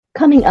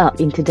Coming up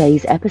in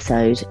today's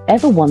episode,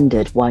 ever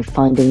wondered why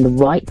finding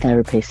the right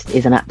therapist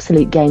is an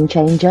absolute game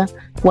changer?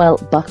 Well,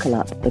 buckle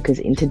up, because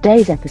in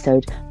today's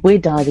episode, we're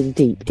diving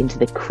deep into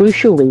the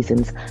crucial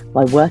reasons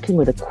why working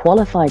with a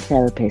qualified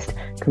therapist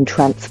can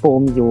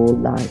transform your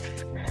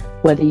life.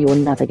 Whether you're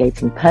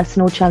navigating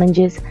personal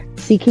challenges,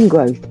 seeking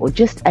growth, or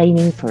just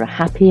aiming for a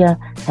happier,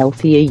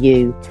 healthier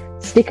you,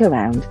 stick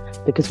around,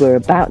 because we're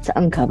about to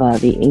uncover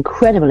the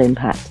incredible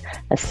impact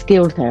a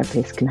skilled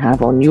therapist can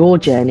have on your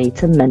journey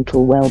to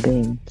mental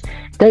well-being.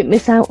 Don't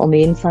miss out on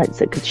the insights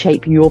that could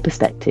shape your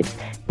perspective.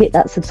 Hit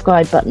that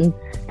subscribe button,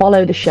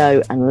 follow the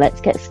show, and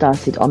let's get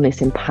started on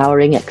this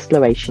empowering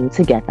exploration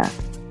together.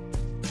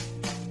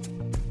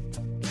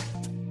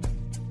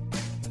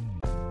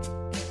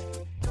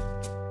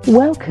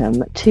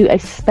 Welcome to a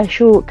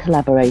special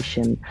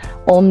collaboration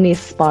on the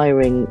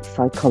Aspiring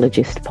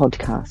Psychologist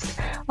podcast.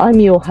 I'm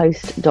your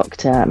host,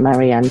 Dr.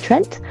 Marianne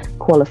Trent,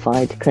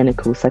 qualified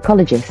clinical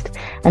psychologist,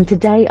 and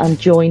today I'm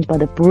joined by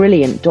the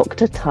brilliant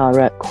Dr.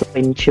 Tara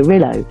Quinn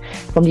Cirillo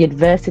from the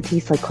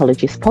Adversity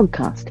Psychologist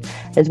podcast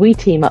as we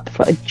team up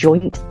for a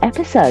joint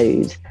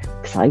episode.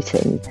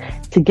 Exciting.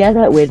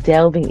 Together we're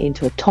delving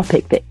into a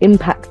topic that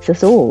impacts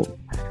us all,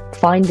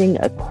 finding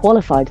a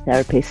qualified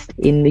therapist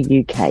in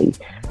the UK.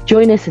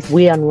 Join us as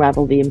we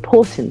unravel the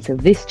importance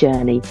of this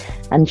journey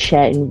and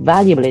share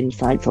invaluable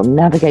insights on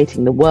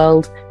navigating the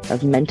world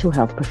of mental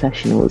health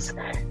professionals.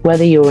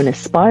 Whether you're an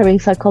aspiring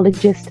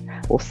psychologist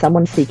or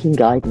someone seeking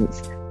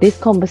guidance, this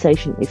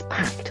conversation is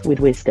packed with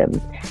wisdom.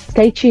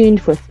 Stay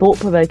tuned for a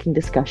thought-provoking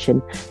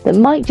discussion that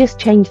might just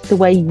change the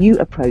way you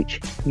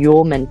approach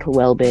your mental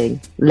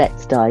well-being.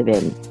 Let's dive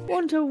in. I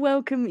want to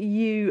welcome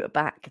you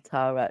back,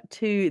 Tara,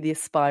 to the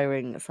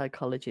Aspiring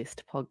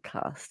Psychologist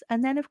podcast.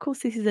 And then, of course,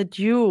 this is a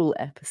dual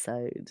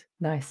episode.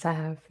 Nice to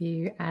have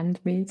you and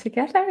me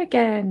together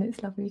again.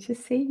 It's lovely to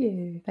see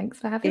you. Thanks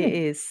for having me. It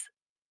is.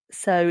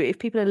 So if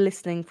people are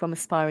listening from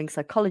Aspiring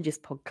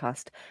Psychologist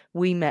podcast,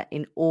 we met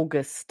in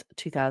August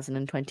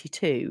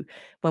 2022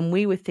 when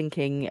we were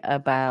thinking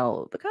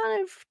about the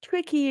kind of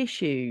tricky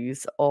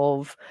issues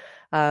of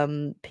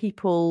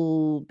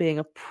people being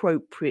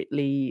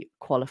appropriately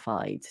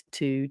qualified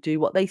to do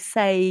what they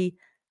say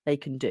they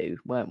can do,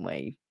 weren't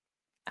we?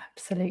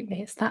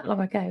 Absolutely. It's that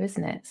long ago,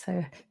 isn't it? So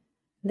a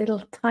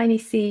little tiny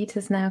seed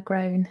has now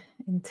grown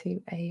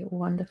into a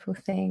wonderful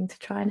thing to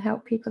try and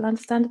help people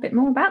understand a bit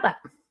more about that.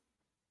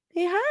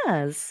 It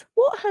has.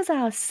 What has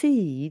our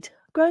seed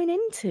grown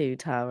into,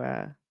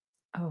 Tara?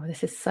 Oh,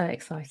 this is so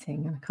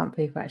exciting. I can't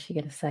believe we're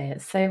actually going to say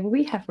it. So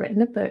we have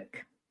written a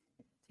book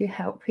to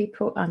help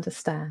people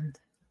understand.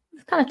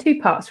 It's kind of two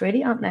parts,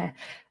 really, aren't there?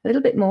 A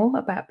little bit more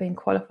about being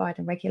qualified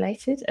and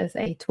regulated as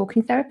a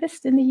talking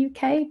therapist in the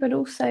UK, but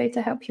also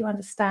to help you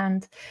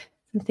understand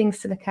some things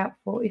to look out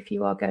for if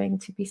you are going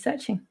to be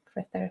searching for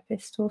a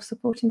therapist or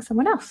supporting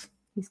someone else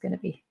who's going to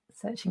be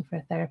searching for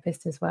a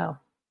therapist as well.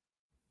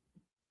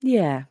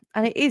 Yeah,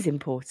 and it is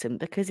important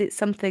because it's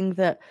something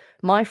that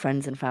my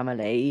friends and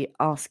family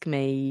ask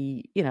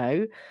me,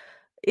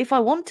 if I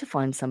want to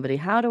find somebody,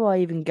 how do I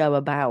even go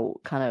about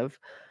kind of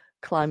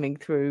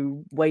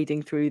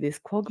wading through this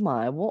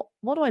quagmire?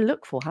 What do I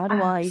look for? How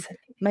do I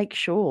make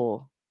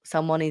sure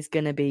someone is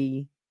going to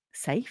be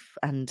safe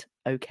and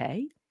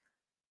okay?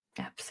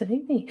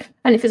 Absolutely.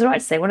 And if it's all right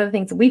to say, one of the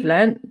things that we've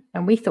learned,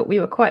 and we thought we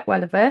were quite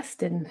well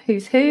versed in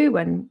who's who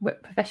and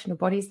what professional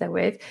bodies they're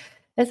with,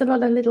 there's a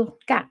lot of little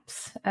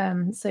gaps.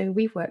 So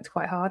we've worked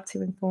quite hard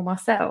to inform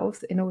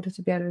ourselves in order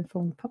to be able to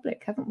inform the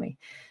public, haven't we?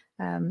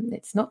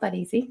 It's not that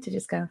easy to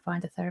just go and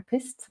find a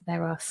therapist.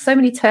 There are so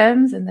many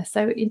terms and they're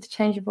so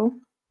interchangeable.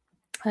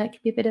 It can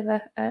be a bit of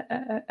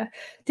a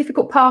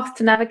difficult path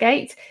to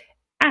navigate.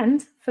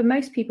 And for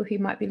most people who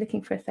might be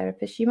looking for a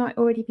therapist, you might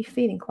already be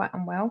feeling quite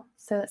unwell.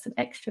 So that's an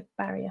extra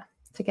barrier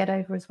to get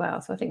over as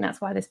well. So I think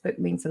that's why this book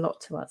means a lot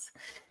to us.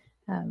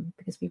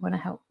 Because we want to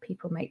help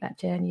people make that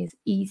journey as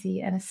easy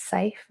and as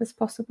safe as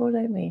possible,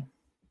 don't we?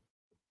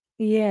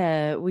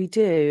 Yeah, we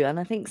do. And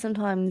I think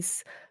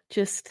sometimes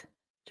just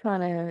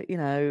trying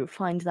to,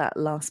 find that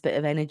last bit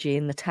of energy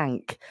in the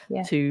tank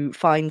to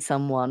find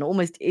someone,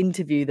 almost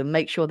interview them,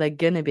 make sure they're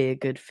going to be a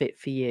good fit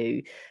for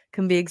you,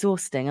 can be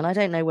exhausting. And I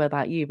don't know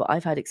about you, but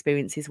I've had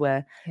experiences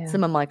where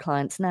some of my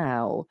clients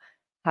now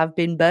have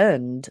been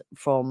burned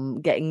from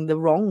getting the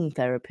wrong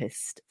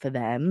therapist for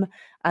them.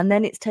 And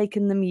then it's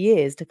taken them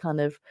years to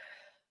kind of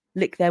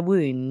lick their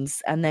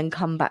wounds and then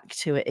come back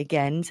to it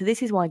again. So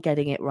this is why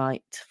getting it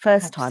right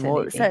first time,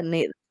 or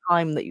certainly at the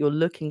time that you're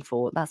looking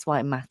for, that's why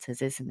it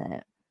matters, isn't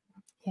it?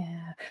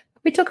 Yeah.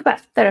 We talk about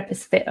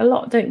therapist fit a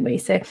lot, don't we?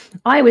 So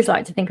I always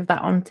like to think of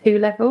that on two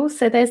levels.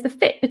 So there's the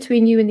fit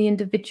between you and the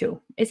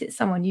individual. Is it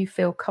someone you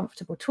feel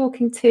comfortable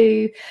talking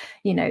to?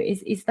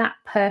 Is that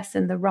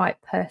person the right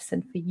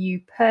person for you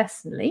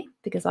personally?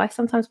 Because I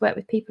sometimes work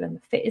with people and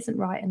the fit isn't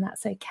right, and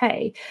that's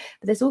okay.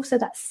 But there's also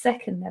that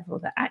second level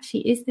that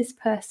actually, is this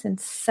person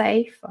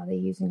safe? Are they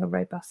using a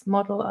robust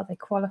model? Are they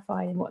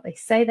qualified in what they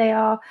say they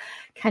are?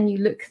 Can you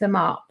look them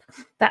up?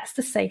 That's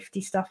the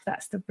safety stuff.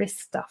 That's the risk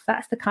stuff.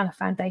 That's the kind of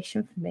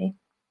foundation for me.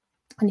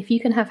 And if you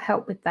can have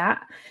help with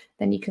that,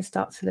 then you can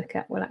start to look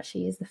at, well,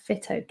 actually, is the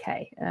fit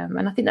okay?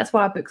 And I think that's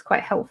why our book's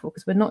quite helpful,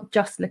 because we're not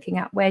just looking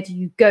at where do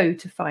you go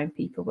to find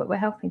people, but we're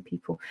helping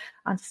people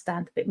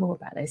understand a bit more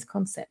about those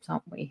concepts,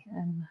 aren't we?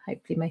 And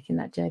hopefully making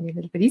that journey a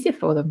little bit easier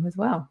for them as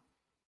well.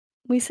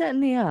 We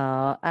certainly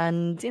are.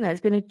 And,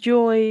 it's been a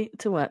joy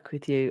to work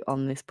with you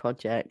on this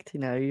project.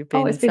 You've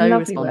been, it's been so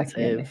lovely working on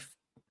responsive.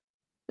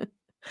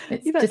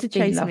 It's You've had to just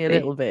been chase me a lovely.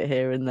 little bit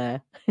here and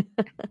there.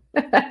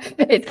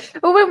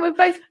 Well, when we're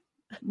both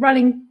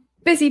running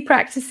busy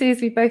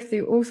practices, we both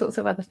do all sorts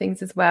of other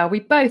things as well. We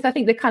both, I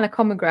think the kind of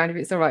common ground, if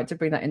it's all right to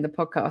bring that in the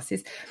podcast,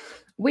 is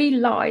we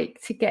like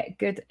to get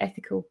good,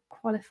 ethical,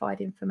 qualified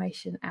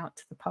information out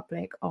to the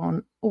public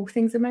on all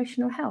things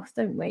emotional health,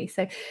 don't we?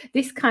 So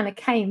this kind of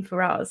came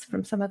for us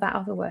from some of that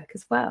other work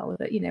as well,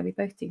 that, we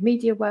both do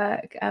media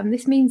work.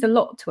 This means a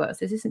lot to us.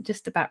 This isn't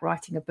just about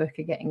writing a book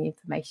and getting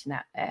information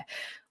out there.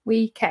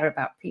 We care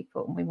about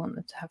people, and we want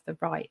them to have the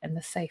right and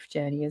the safe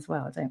journey as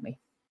well, don't we?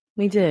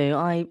 We do.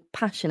 I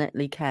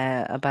passionately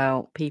care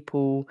about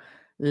people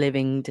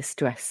living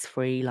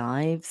distress-free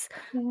lives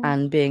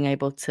and being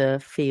able to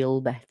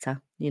feel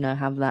better,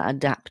 have that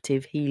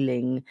adaptive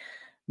healing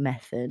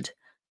method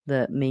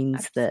that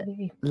means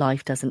Absolutely. that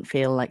life doesn't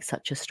feel like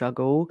such a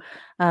struggle.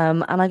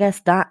 And I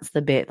guess that's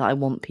the bit that I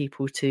want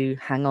people to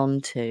hang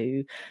on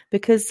to,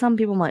 because some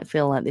people might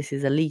feel like this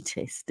is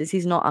elitist. This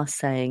is not us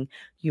saying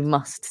you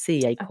must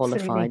see a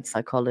qualified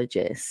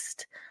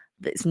psychologist.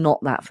 It's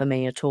not that for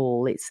me at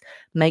all. It's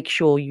make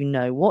sure you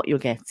know what you're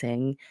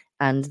getting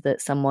and that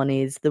someone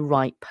is the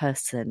right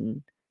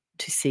person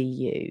to see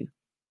you.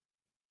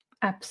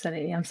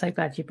 Absolutely. I'm so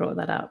glad you brought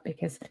that up,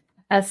 because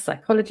as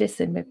psychologists,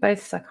 and we're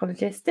both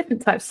psychologists,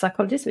 different types of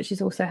psychologists, which is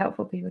also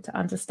helpful for people to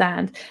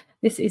understand,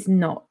 this is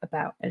not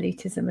about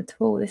elitism at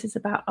all. This is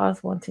about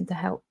us wanting to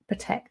help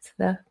protect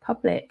the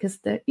public, because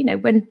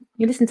when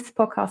you listen to this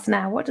podcast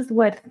now, what does the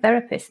word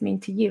therapist mean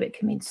to you? It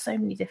can mean so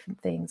many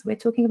different things. We're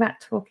talking about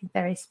talking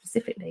therapy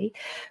specifically,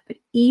 but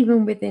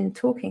even within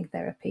talking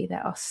therapy,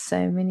 there are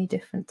so many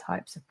different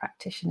types of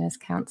practitioners,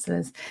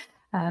 counsellors.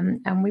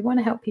 And we want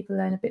to help people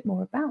learn a bit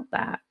more about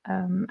that.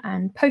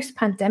 And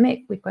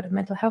post-pandemic, we've got a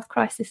mental health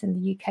crisis in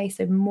the UK.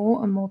 So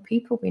more and more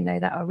people we know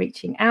that are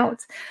reaching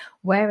out.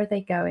 Where are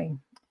they going?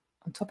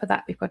 On top of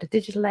that, we've got a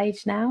digital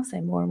age now. So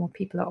more and more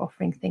people are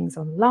offering things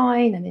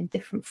online and in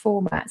different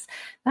formats.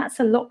 That's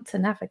a lot to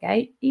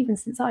navigate, even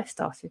since I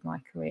started my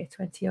career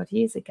 20 odd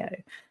years ago.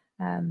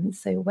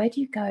 So where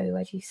do you go?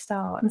 Where do you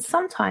start? And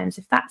sometimes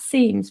if that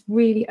seems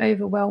really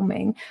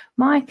overwhelming,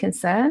 my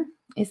concern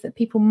is that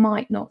people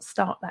might not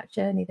start that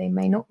journey. They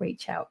may not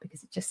reach out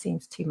because it just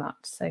seems too much.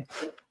 So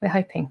we're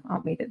hoping,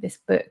 aren't we, that this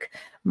book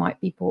might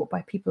be bought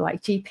by people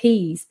like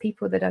GPs,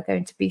 people that are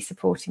going to be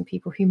supporting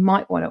people who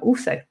might want to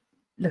also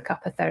look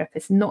up a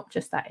therapist, not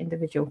just that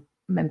individual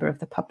member of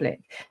the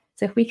public.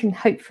 So if we can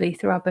hopefully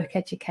through our book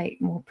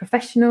educate more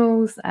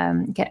professionals,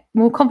 get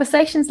more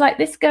conversations like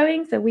this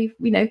going. So we've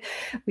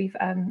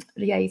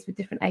liaised with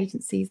different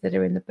agencies that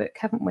are in the book,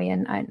 haven't we?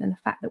 And the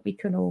fact that we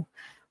can all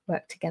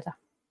work together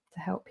to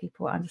help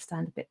people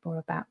understand a bit more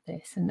about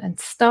this, and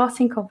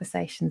starting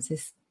conversations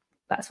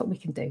that's what we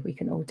can do. We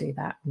can all do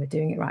that, and we're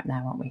doing it right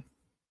now, aren't we?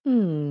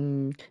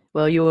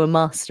 Well, you're a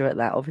master at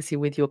that, obviously,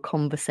 with your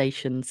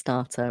conversation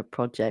starter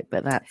project,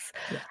 but that's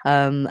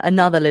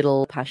another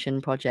little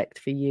passion project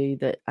for you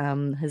that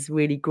has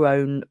really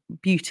grown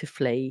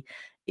beautifully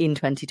in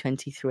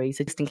 2023.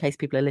 So just in case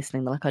people are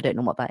listening, they're like, I don't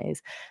know what that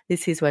is.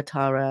 This is where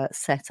Tara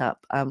set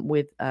up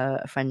with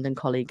a friend and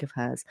colleague of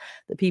hers,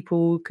 that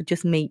people could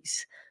just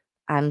meet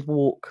and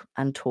walk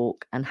and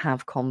talk and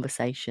have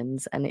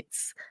conversations, and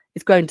it's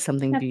grown to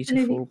something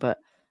beautiful. But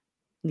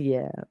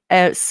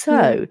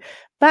so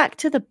back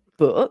to the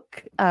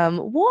book,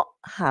 what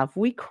have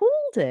we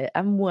called it,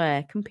 and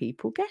where can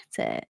people get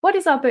it? What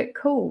is our book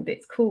called?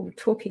 It's called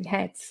Talking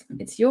Heads.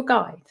 It's your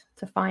guide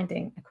to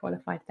finding a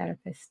qualified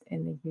therapist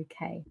in the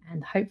UK,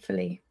 and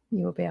hopefully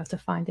you will be able to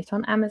find it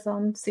on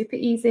Amazon, super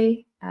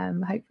easy.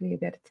 Hopefully you'll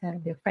be able to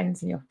tell your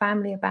friends and your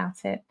family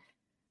about it.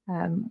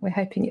 We're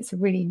hoping it's a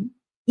really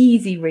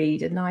easy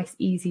read, a nice,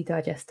 easy,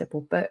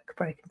 digestible book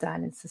broken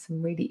down into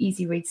some really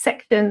easy read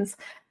sections,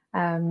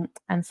 and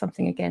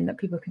something again that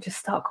people can just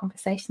start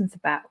conversations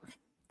about.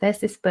 There's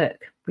this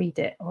book, read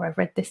it, or I've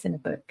read this in a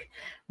book.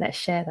 Let's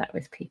share that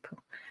with people.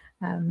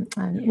 And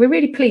we're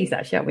really pleased,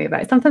 actually, aren't we,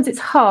 about it? Sometimes it's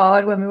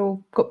hard when we've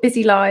all got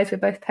busy lives, we're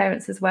both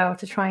parents as well,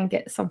 to try and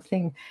get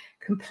something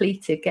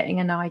completed,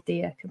 getting an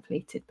idea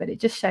completed. But it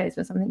just shows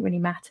when something really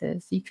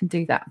matters, you can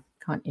do that,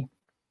 can't you?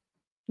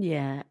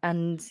 Yeah,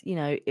 and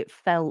it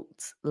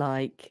felt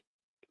like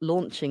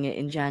launching it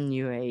in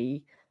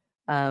January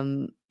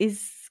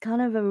is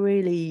kind of a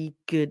really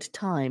good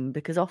time,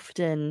 because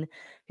often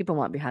people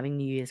might be having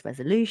New Year's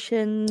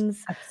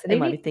resolutions. Absolutely. They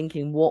might be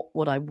thinking, what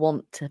would I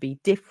want to be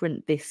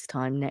different this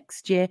time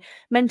next year?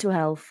 Mental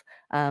health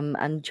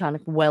and kind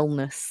of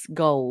wellness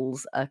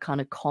goals are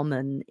kind of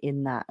common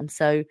in that. And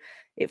so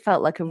it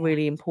felt like a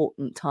really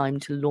important time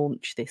to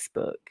launch this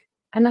book.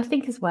 And I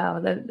think as well,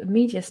 the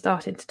media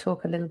started to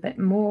talk a little bit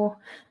more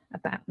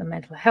about the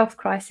mental health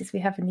crisis we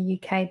have in the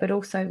UK, but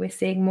also we're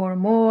seeing more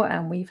and more,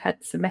 and we've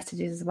had some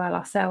messages as well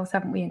ourselves,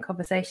 haven't we, in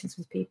conversations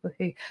with people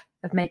who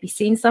have maybe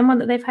seen someone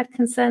that they've had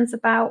concerns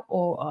about,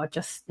 or are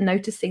just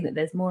noticing that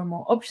there's more and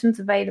more options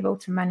available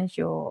to manage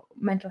your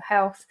mental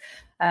health.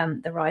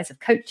 The rise of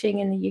coaching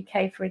in the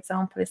UK, for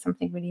example, is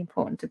something really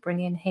important to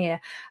bring in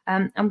here.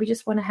 And we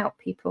just want to help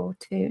people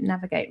to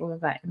navigate all of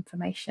that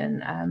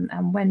information.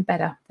 And when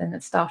better than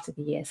at the start of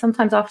the year?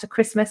 Sometimes after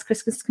Christmas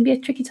can be a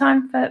tricky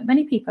time for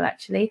many people,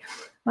 actually.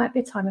 Might be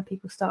a time when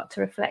people start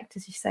to reflect,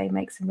 as you say,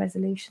 make some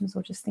resolutions,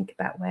 or just think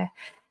about where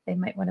they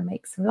might want to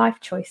make some life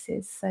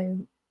choices. So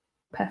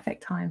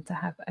perfect time to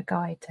have a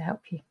guide to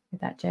help you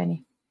with that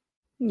journey.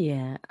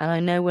 Yeah, and I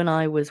know when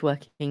I was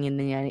working in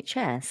the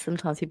NHS,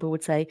 sometimes people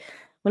would say,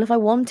 well, if I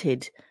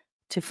wanted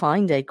to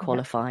find a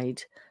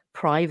qualified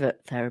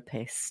private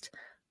therapist,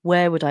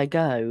 where would I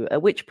go?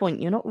 At which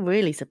point you're not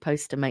really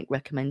supposed to make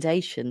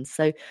recommendations.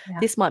 So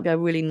this might be a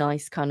really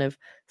nice kind of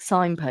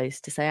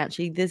signpost to say,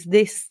 actually, there's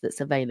this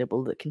that's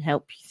available that can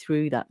help you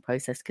through that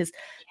process. Because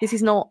this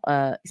is not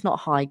it's not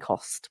a high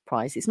cost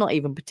price. It's not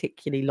even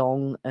particularly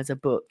long as a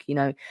book. You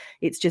know,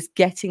 it's just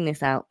getting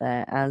this out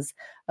there as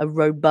a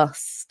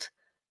robust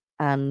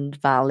and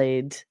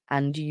valid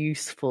and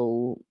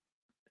useful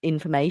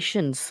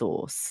information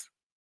source.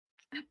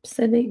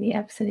 Absolutely.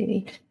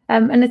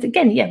 And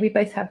again, we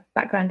both have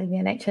background in the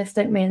NHS,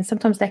 don't we? And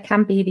sometimes there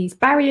can be these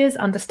barriers,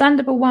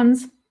 understandable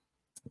ones,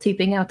 to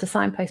being able to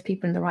signpost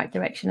people in the right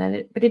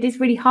direction. But it is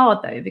really hard,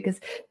 though, because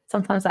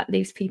sometimes that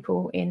leaves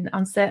people in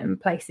uncertain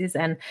places,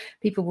 and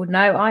people would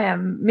know I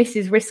am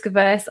Mrs. Risk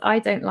Averse. I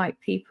don't like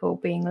people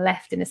being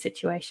left in a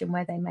situation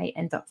where they may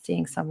end up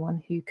seeing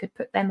someone who could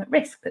put them at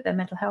risk, put their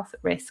mental health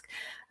at risk.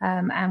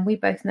 And we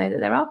both know that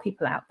there are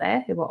people out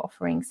there who are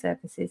offering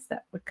services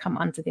that would come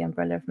under the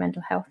umbrella of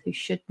mental health who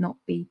should not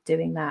be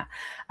doing that.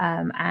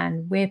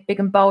 And we're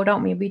big and bold,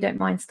 aren't we? We don't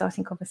mind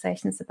starting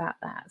conversations about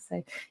that.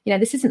 So,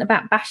 this isn't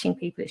about bashing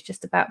people. It's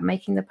just about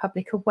making the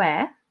public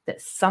aware that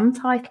some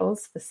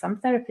titles for some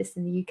therapists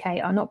in the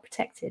UK are not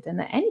protected, and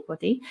that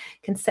anybody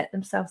can set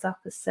themselves up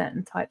as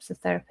certain types of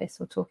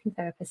therapists or talking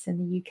therapists in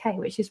the UK,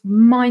 which is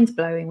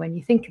mind-blowing when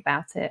you think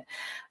about it.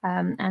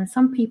 And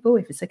some people,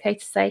 if it's okay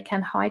to say,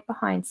 can hide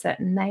behind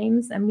certain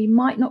names, and we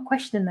might not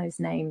question those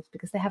names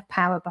because they have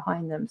power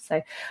behind them.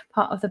 So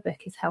part of the book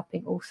is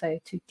helping also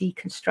to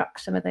deconstruct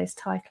some of those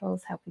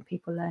titles, helping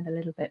people learn a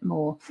little bit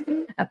more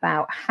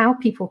about how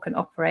people can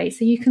operate,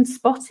 so you can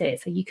spot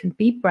it, so you can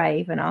be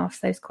brave and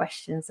ask those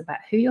questions about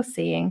who you're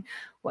seeing,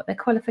 what their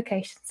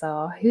qualifications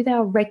are, who they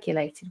are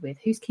regulated with,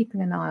 who's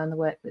keeping an eye on the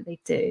work that they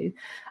do,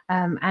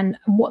 and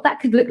what that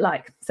could look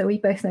like. So we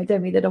both know,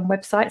 don't we, that on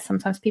websites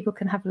sometimes people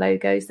can have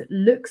logos that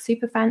look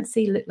super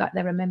fancy, look like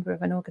they're a member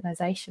of an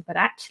organisation, but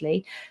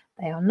actually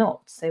they are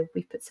not. So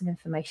we've put some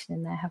information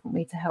in there, haven't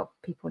we, to help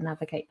people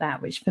navigate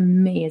that, which for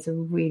me is a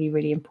really,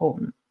 really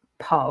important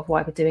part of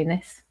why we're doing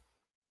this.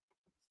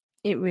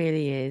 It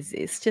really is.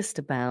 It's just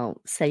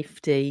about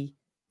safety,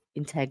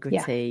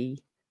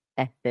 integrity,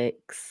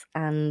 ethics,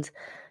 and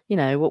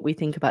what we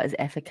think about as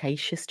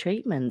efficacious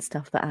treatment,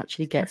 stuff that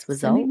actually gets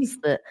results,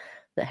 that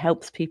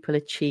helps people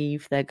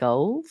achieve their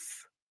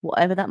goals,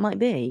 whatever that might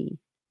be.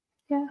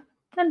 Yeah.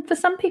 And for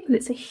some people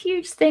it's a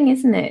huge thing,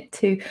 isn't it,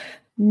 to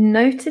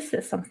notice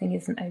that something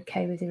isn't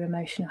okay with your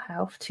emotional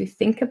health, to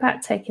think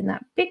about taking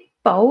that big,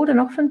 bold and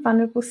often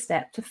vulnerable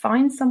step to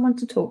find someone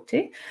to talk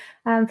to.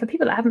 For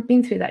people that haven't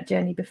been through that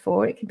journey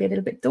before, it can be a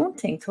little bit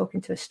daunting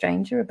talking to a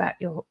stranger about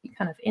your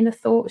kind of inner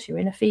thoughts, your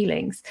inner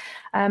feelings.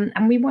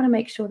 And we want to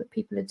make sure that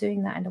people are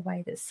doing that in a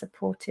way that's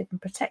supportive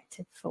and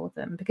protective for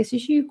them. Because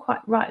as you quite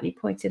rightly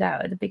pointed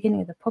out at the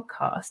beginning of the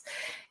podcast,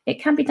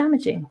 it can be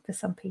damaging for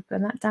some people,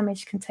 and that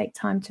damage can take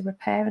time to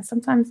repair, and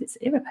sometimes it's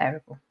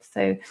irreparable.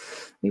 So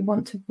we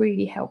want to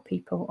really help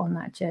people on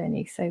that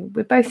journey. So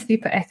we're both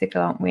super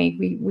ethical, aren't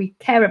we? We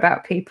care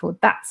about people.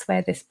 That's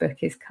where this book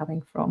is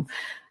coming from.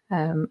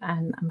 And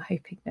I'm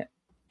hoping that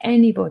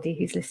anybody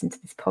who's listened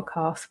to this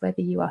podcast,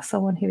 whether you are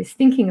someone who is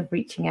thinking of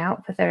reaching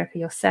out for therapy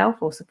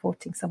yourself or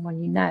supporting someone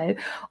you know,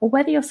 or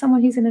whether you're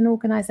someone who's in an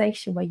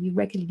organisation where you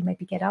regularly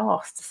maybe get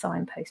asked to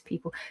signpost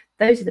people,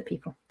 those are the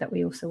people that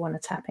we also want to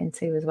tap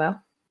into as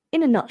well.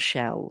 In a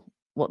nutshell,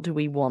 what do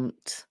we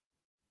want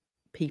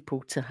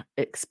people to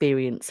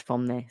experience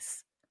from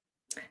this?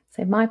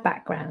 So my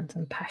background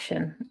and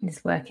passion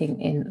is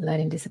working in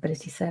learning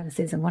disability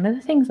services, and one of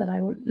the things that I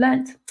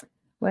learnt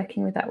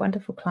working with that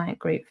wonderful client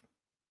group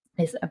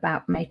is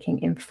about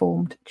making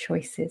informed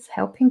choices,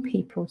 helping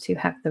people to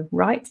have the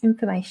right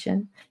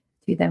information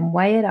to then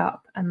weigh it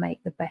up and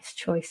make the best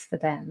choice for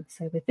them.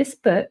 So with this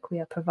book, we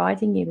are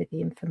providing you with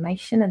the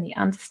information and the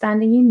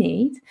understanding you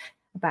need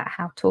about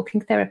how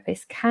talking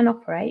therapists can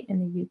operate in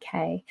the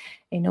UK,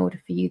 in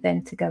order for you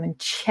then to go and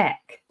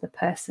check the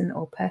person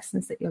or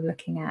persons that you're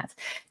looking at,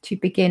 to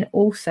begin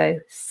also,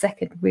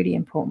 second really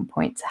important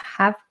point, to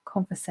have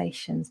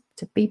conversations,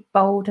 to be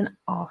bold and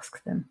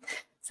ask them.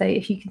 So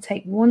if you can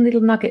take one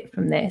little nugget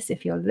from this,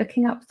 if you're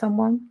looking up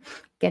someone,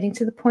 getting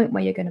to the point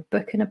where you're going to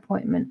book an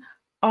appointment,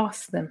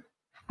 ask them,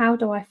 how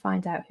do I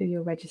find out who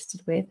you're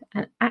registered with,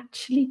 and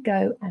actually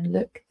go and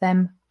look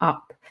them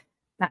up.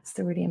 That's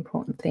the really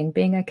important thing,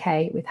 being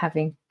okay with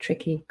having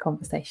tricky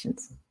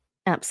conversations.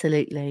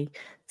 Absolutely.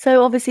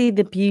 So obviously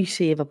the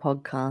beauty of a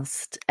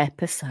podcast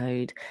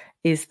episode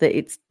is that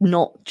it's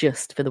not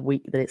just for the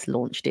week that it's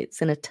launched.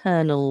 It's an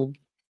eternal,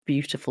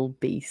 beautiful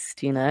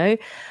beast, you know.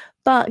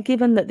 But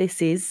given that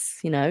this is,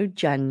 you know,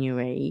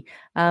 January,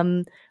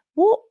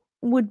 what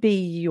would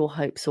be your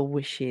hopes or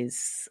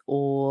wishes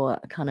or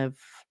kind of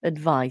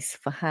advice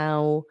for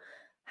how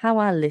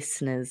our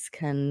listeners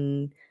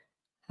can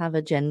have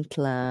a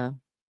gentler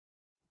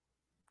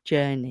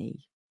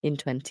journey in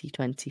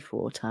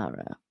 2024,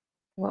 Tara?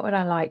 What would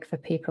I like for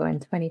people in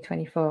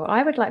 2024?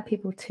 I would like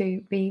people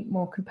to be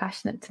more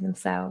compassionate to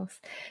themselves.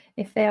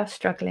 If they are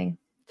struggling,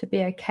 to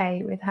be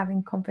okay with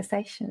having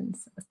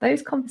conversations.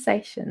 Those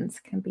conversations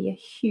can be a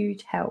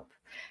huge help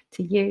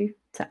to you,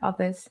 to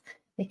others.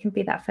 They can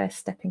be that first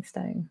stepping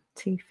stone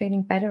to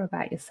feeling better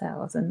about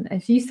yourselves. And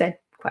as you said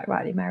quite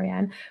rightly,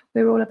 Marianne,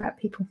 we're all about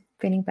people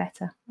feeling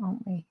better,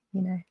 aren't we?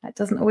 You know, that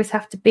doesn't always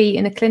have to be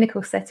in a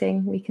clinical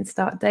setting. We can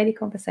start daily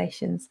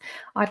conversations.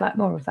 I'd like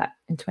more of that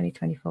in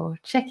 2024.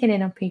 Checking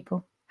in on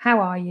people. How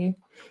are you?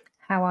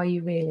 How are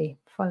you really?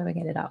 Following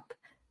it up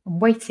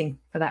and waiting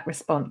for that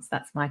response.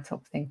 That's my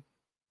top thing.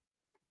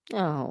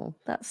 Oh,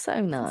 that's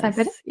so nice. Sound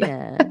better?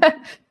 Yeah.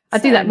 I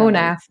do that more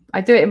now.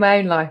 I do it in my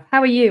own life. How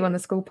are you on the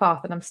school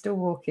path? And I'm still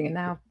walking, and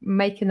now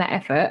making that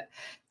effort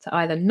to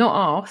either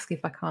not ask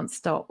if I can't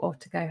stop, or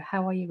to go,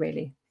 how are you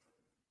really?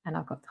 And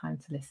I've got time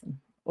to listen.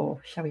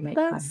 Or shall we make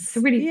time? It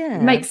really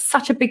makes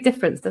such a big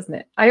difference, doesn't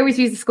it? I always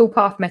use the school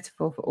path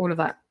metaphor for all of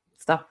that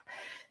stuff,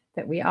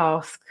 that we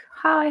ask,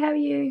 hi, how are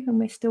you? And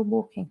we're still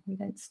walking. We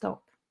don't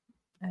stop.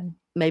 And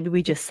maybe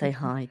we just say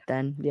hi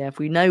then. Yeah, if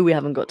we know we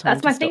haven't got time.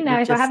 That's my thing now.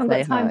 If I haven't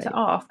got time to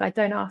ask, I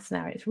don't ask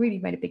now. It's really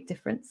made a big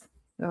difference.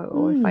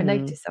 Or if I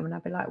notice someone, I'll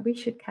be like, we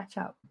should catch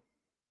up.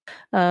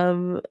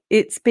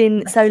 It's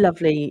been so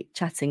lovely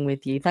chatting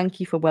with you. Thank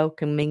you for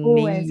welcoming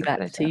me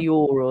back to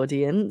your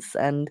audience,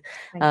 and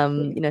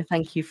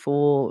thank you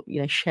for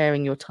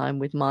sharing your time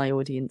with my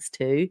audience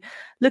too.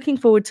 Looking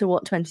forward to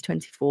what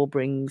 2024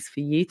 brings for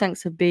you.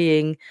 Thanks for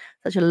being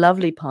such a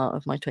lovely part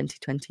of my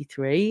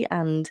 2023,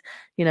 and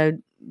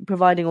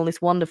providing all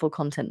this wonderful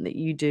content that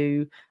you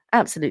do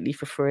absolutely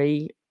for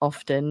free,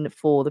 often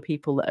for the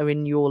people that are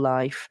in your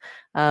life.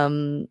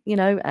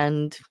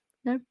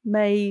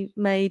 May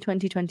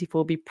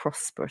 2024 be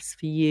prosperous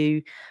for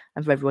you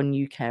and for everyone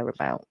you care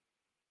about.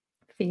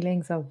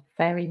 Feelings are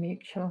very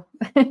mutual.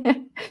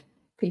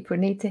 People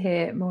need to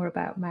hear more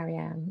about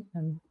Marianne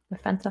and the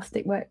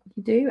fantastic work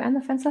you do, and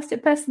the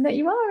fantastic person that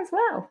you are as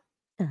well.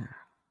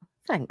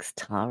 Thanks,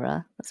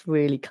 Tara. That's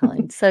really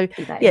kind. So,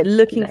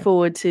 looking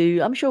forward to,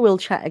 I'm sure we'll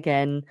chat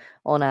again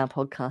on our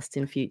podcast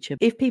in future.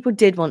 If people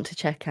did want to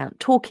check out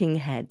Talking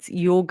Heads,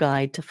 your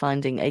guide to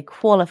finding a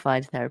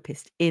qualified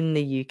therapist in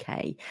the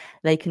UK,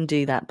 they can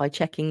do that by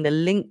checking the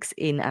links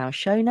in our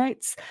show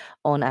notes,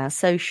 on our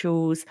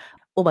socials,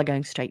 or by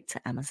going straight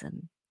to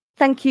Amazon.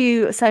 Thank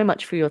you so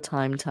much for your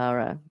time,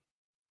 Tara.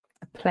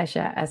 A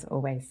pleasure, as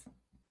always.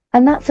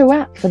 And that's a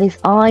wrap for this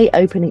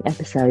eye-opening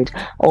episode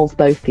of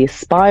both the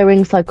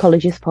Aspiring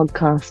Psychologist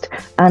podcast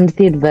and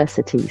the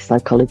Adversity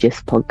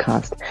Psychologist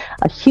podcast.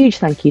 A huge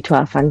thank you to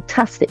our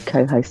fantastic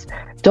co-host,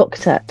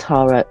 Dr.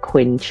 Tara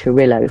Quinn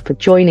Cirillo, for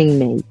joining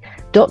me,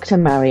 Dr.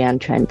 Marianne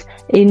Trent,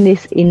 in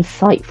this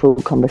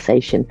insightful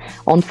conversation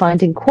on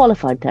finding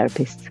qualified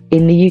therapists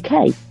in the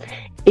UK.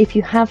 If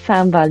you have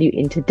found value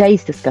in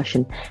today's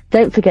discussion,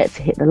 don't forget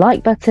to hit the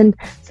like button,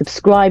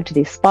 subscribe to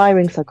the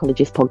Aspiring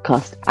Psychologist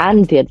podcast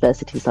and the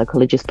Adversity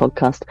Psychologist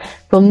podcast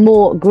for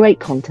more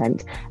great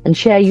content, and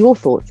share your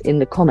thoughts in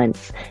the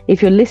comments.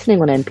 If you're listening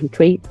on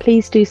MP3,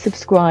 please do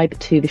subscribe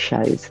to the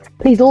shows.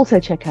 Please also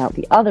check out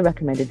the other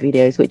recommended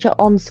videos which are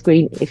on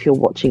screen if you're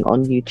watching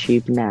on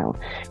YouTube now.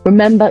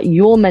 Remember,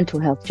 your mental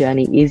health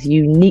journey is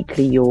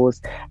uniquely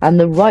yours, and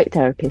the right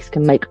therapist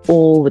can make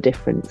all the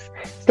difference.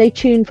 Stay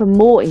tuned for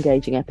more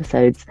engaging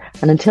episodes,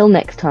 and until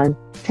next time,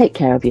 take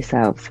care of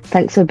yourselves.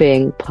 Thanks for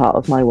being part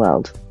of my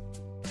world.